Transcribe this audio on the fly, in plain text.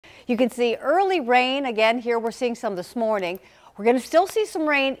You can see early rain again here. We're seeing some this morning. We're going to still see some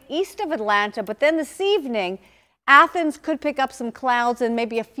rain east of Atlanta, but then this evening, Athens could pick up some clouds and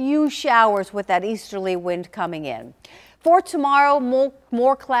maybe a few showers with that easterly wind coming in. For tomorrow,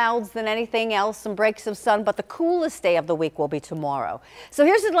 more clouds than anything else, some breaks of sun, but the coolest day of the week will be tomorrow. So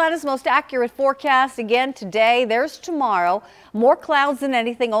here's Atlanta's most accurate forecast. Again, today, there's tomorrow. More clouds than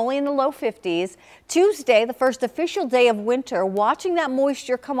anything, only in the low 50s. Tuesday, the first official day of winter, watching that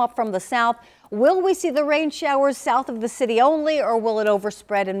moisture come up from the south. Will we see the rain showers south of the city only, or will it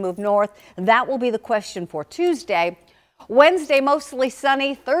overspread and move north? That will be the question for Tuesday. Wednesday, mostly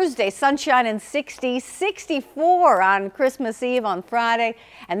sunny. Thursday, sunshine and 64 on Christmas Eve on Friday.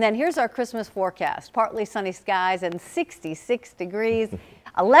 And then here's our Christmas forecast. Partly sunny skies and 66 degrees,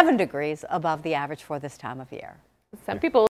 11 degrees above the average for this time of year. Some people